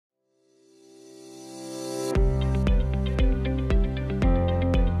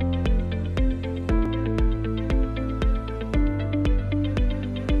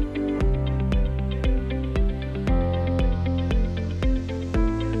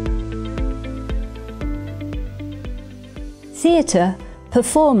Theatre,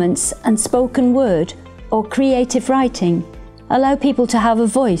 performance and spoken word or creative writing allow people to have a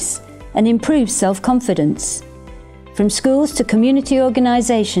voice and improve self-confidence. From schools to community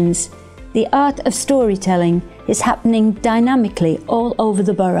organisations, the art of storytelling is happening dynamically all over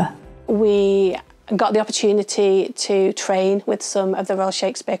the borough. We got the opportunity to train with some of the Royal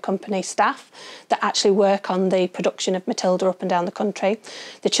Shakespeare Company staff that actually work on the production of Matilda up and down the country.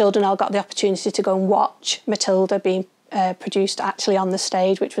 The children all got the opportunity to go and watch Matilda being produced actually on the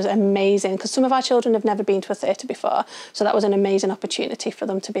stage, which was amazing because some of our children have never been to a theatre before, so that was an amazing opportunity for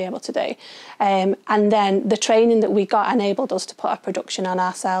them to be able to do. And then the training that we got enabled us to put our production on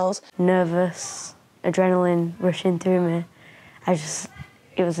ourselves. Nervous, adrenaline rushing through me. I just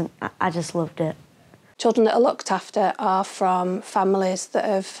loved it. Children that are looked after are from families that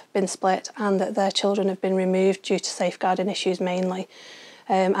have been split and that their children have been removed due to safeguarding issues mainly,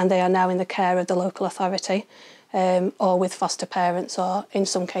 and they are now in the care of the local authority. Or with foster parents, or in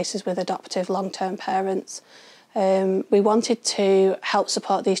some cases with adoptive long-term parents. We wanted to help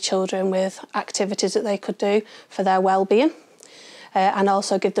support these children with activities that they could do for their well-being, and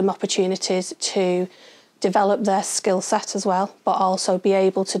also give them opportunities to develop their skill set as well, but also be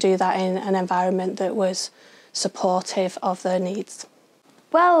able to do that in an environment that was supportive of their needs.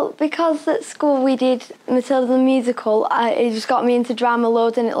 Well, because at school we did Matilda the musical, it just got me into drama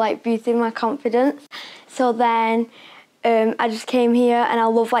loads and it boosted my confidence. So then I just came here and I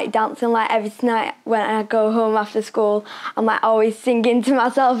love dancing. Every night when I go home after school, I'm always singing to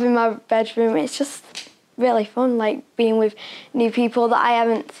myself in my bedroom. It's just really fun, being with new people that I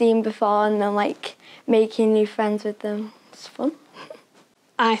haven't seen before and then making new friends with them. It's fun.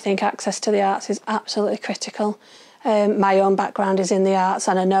 I think access to the arts is absolutely critical. My own background is in the arts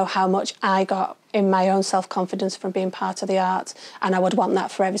and I know how much I got in my own self-confidence from being part of the arts, and I would want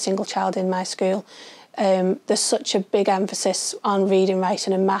that for every single child in my school. There's such a big emphasis on reading,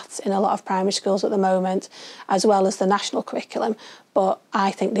 writing and maths in a lot of primary schools at the moment, as well as the national curriculum, but I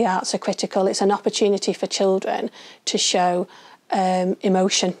think the arts are critical. It's an opportunity for children to show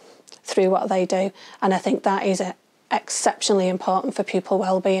emotion through what they do, and I think that is exceptionally important for pupil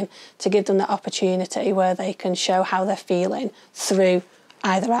wellbeing, to give them the opportunity where they can show how they're feeling through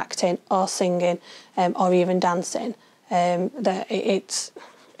either acting or singing or even dancing. It's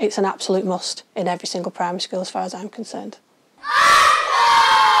an absolute must in every single primary school as far as I'm concerned.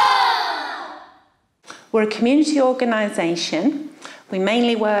 We're a community organisation. We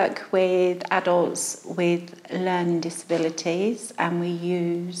mainly work with adults with learning disabilities, and we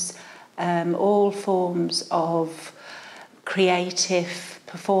use all forms of creative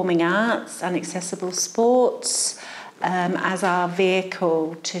performing arts and accessible sports as our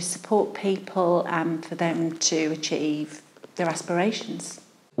vehicle to support people and for them to achieve their aspirations.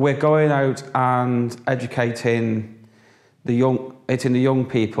 We're going out and educating the young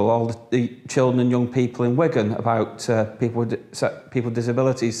people, all the children and young people in Wigan about people with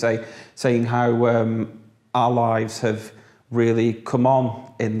disabilities, saying how our lives have really come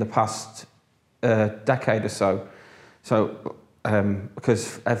on in the past decade or so. So,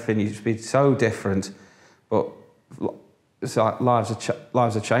 because everything used to be so different, but it's lives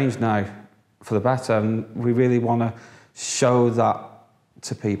are changed now for the better, and we really want to show that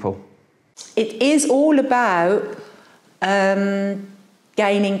to people. It is all about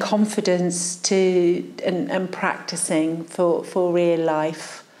gaining confidence and practising for real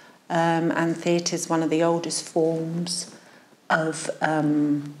life, and theatre is one of the oldest forms of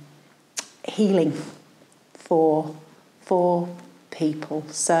healing for people.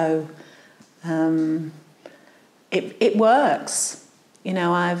 So it works. You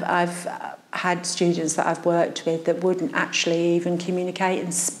know, I've had students that I've worked with that wouldn't actually even communicate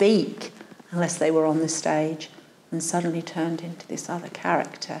and speak unless they were on the stage, and suddenly turned into this other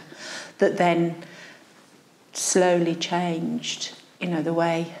character that then slowly changed, you know, the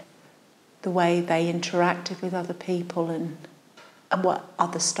way they interacted with other people and what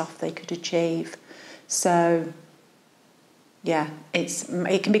other stuff they could achieve. So yeah,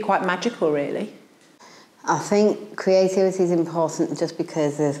 it can be quite magical, really. I think creativity is important just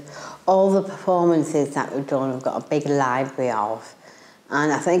because of all the performances that we've done. We've got a big library of,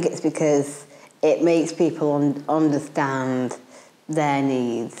 and I think it's because it makes people understand their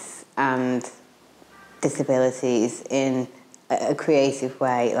needs and disabilities in a creative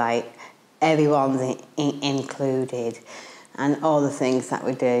way, like everyone's included, and all the things that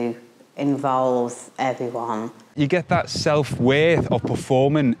we do involves everyone. You get that self-worth of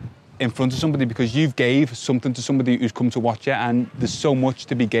performing in front of somebody because you've gave something to somebody who's come to watch it, and there's so much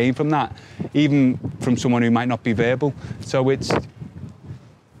to be gained from that, even from someone who might not be verbal. So I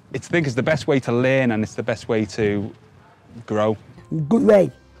think it's the best way to learn, and it's the best way to grow. Good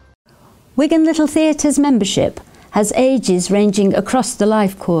way. Wigan Little Theatre's membership has ages ranging across the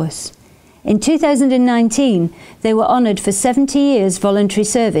life course. In 2019, they were honoured for 70 years voluntary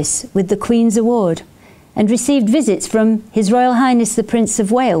service with the Queen's Award and received visits from His Royal Highness the Prince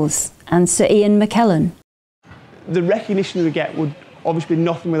of Wales and Sir Ian McKellen. The recognition we get would obviously be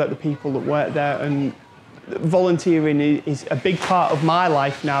nothing without the people that work there, and volunteering is a big part of my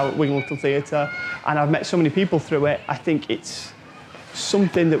life now at Wigan Little Theatre, and I've met so many people through it. I think it's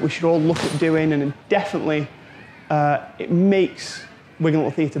something that we should all look at doing, and definitely it makes Wigan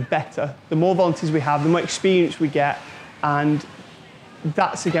Little Theatre better. The more volunteers we have, the more experience we get, and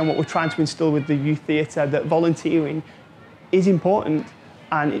that's again what we're trying to instill with the youth theatre, that volunteering is important,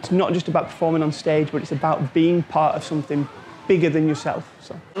 and it's not just about performing on stage, but it's about being part of something bigger than yourself.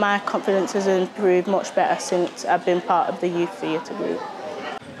 So. My confidence has improved much better since I've been part of the youth theatre group.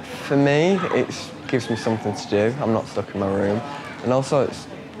 For me, it gives me something to do. I'm not stuck in my room, and also it's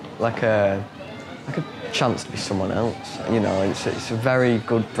like a chance to be someone else. You know, it's a very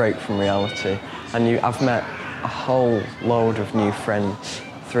good break from reality, and I've met a whole load of new friends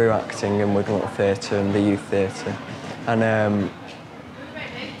through acting in Wigan Little Theatre and the youth theatre, and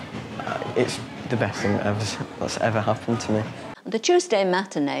it's the best thing that's ever happened to me. The Tuesday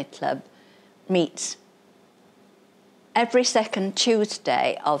Matinee Club meets every second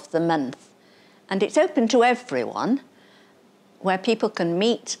Tuesday of the month, and it's open to everyone, where people can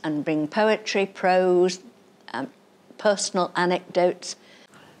meet and bring poetry, prose, personal anecdotes.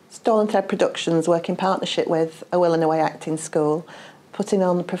 Stolen Thread Productions work in partnership with A Will and a Way Acting School, putting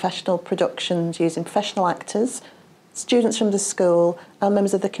on professional productions using professional actors, students from the school and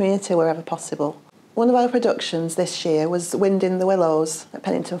members of the community wherever possible. One of our productions this year was Wind in the Willows at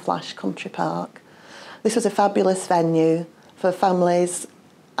Pennington Flash Country Park. This was a fabulous venue for families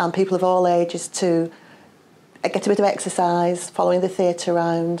and people of all ages to get a bit of exercise, following the theatre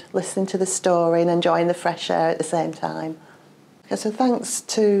around, listening to the story and enjoying the fresh air at the same time. So thanks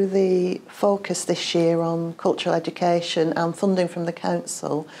to the focus this year on cultural education and funding from the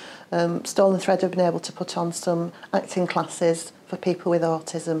council, Stolen Thread have been able to put on some acting classes for people with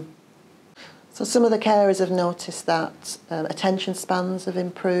autism. So some of the carers have noticed that attention spans have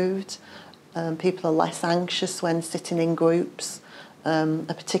improved, people are less anxious when sitting in groups. A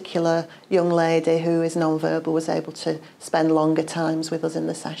particular young lady who is non-verbal was able to spend longer times with us in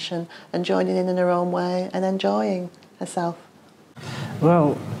the session and joining in her own way and enjoying herself.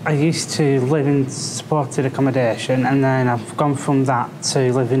 Well, I used to live in supported accommodation, and then I've gone from that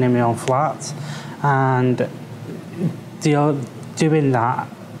to living in my own flat, and doing that,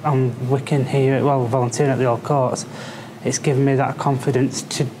 I'm working here, well, volunteering at the Old Courts, it's given me that confidence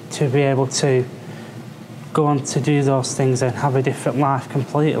to be able to go on to do those things and have a different life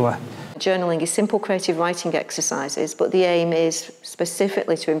completely. Journaling is simple creative writing exercises, but the aim is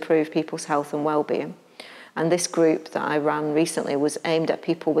specifically to improve people's health and well-being. And this group that I ran recently was aimed at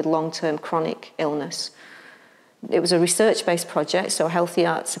people with long-term chronic illness. It was a research-based project, so Healthy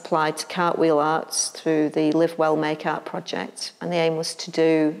Arts applied to Cartwheel Arts through the Live Well Make Art project, and the aim was to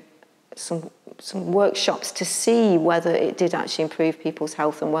do some workshops to see whether it did actually improve people's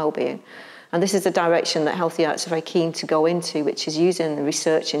health and well-being. And this is the direction that Healthy Arts are very keen to go into, which is using the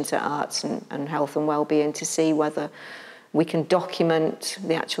research into arts and health and well-being to see whether we can document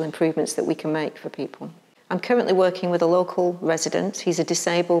the actual improvements that we can make for people. I'm currently working with a local resident. He's a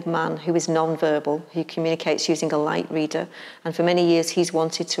disabled man who is non-verbal, who communicates using a light reader, and for many years he's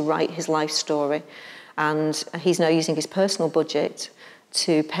wanted to write his life story, and he's now using his personal budget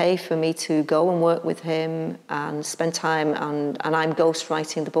to pay for me to go and work with him and spend time, and I'm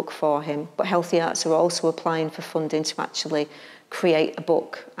ghostwriting the book for him. But Healthy Arts are also applying for funding to actually create a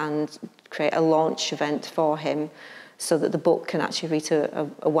book and create a launch event for him so that the book can actually reach a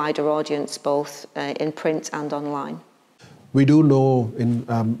wider audience, both in print and online. We do know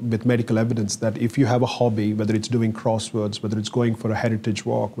with medical evidence that if you have a hobby, whether it's doing crosswords, whether it's going for a heritage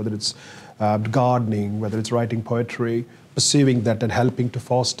walk, whether it's gardening, whether it's writing poetry, pursuing that and helping to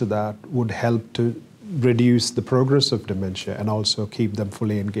foster that would help to reduce the progress of dementia and also keep them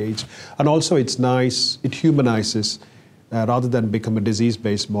fully engaged. And also it's nice, it humanizes, rather than become a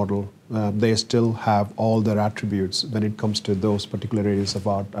disease-based model, they still have all their attributes when it comes to those particular areas of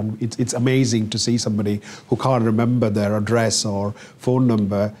art. And it's amazing to see somebody who can't remember their address or phone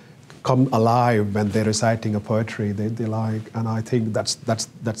number come alive when they're reciting a poetry they like. And I think that's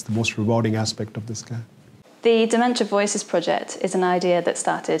the most rewarding aspect of this camp. The Dementia Voices project is an idea that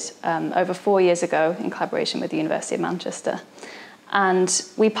started over 4 years ago in collaboration with the University of Manchester. And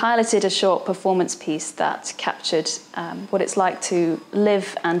we piloted a short performance piece that captured what it's like to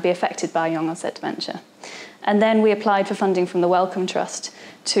live and be affected by young onset dementia. And then we applied for funding from the Wellcome Trust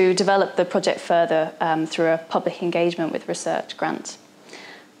to develop the project further through a public engagement with research grant.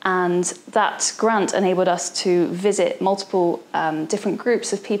 And that grant enabled us to visit multiple different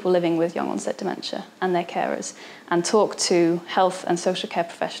groups of people living with young onset dementia and their carers, and talk to health and social care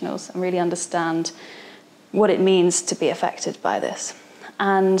professionals and really understand what it means to be affected by this.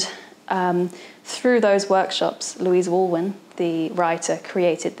 And through those workshops, Louise Walwyn, the writer,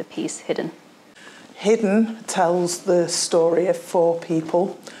 created the piece Hidden. Hidden tells the story of 4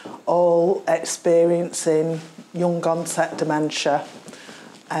 people, all experiencing young onset dementia.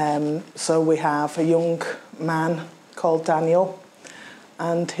 So we have a young man called Daniel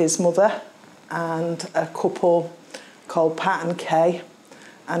and his mother, and a couple called Pat and Kay,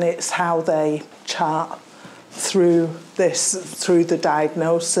 and it's how they chart through this, through the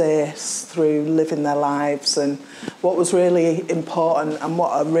diagnosis, through living their lives. And what was really important and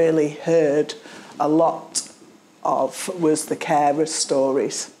what I really heard a lot of was the carers'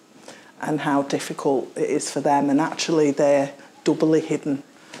 stories and how difficult it is for them, and actually they're doubly hidden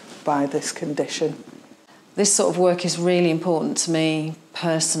by this condition. This sort of work is really important to me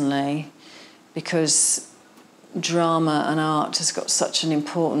personally, because drama and art has got such an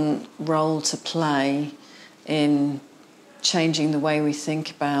important role to play in changing the way we think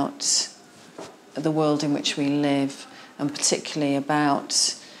about the world in which we live, and particularly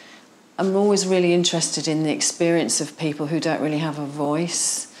about, I'm always really interested in the experience of people who don't really have a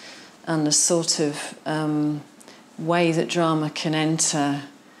voice, and the sort of way that drama can enter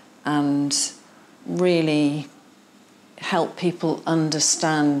and really help people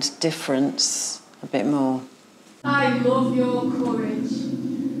understand difference a bit more. I love your courage.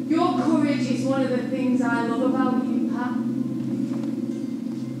 Your courage is one of the things I love about you, Pat.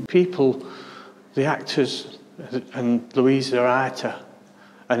 People, the actors and Louise the writer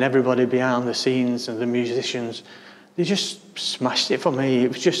and everybody behind the scenes and the musicians, they just smashed it for me. It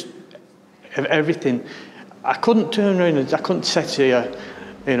was just everything. I couldn't turn around and I couldn't say to you,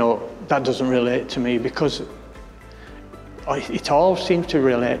 you know, that doesn't relate to me, because it all seemed to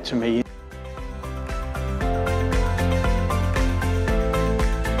relate to me.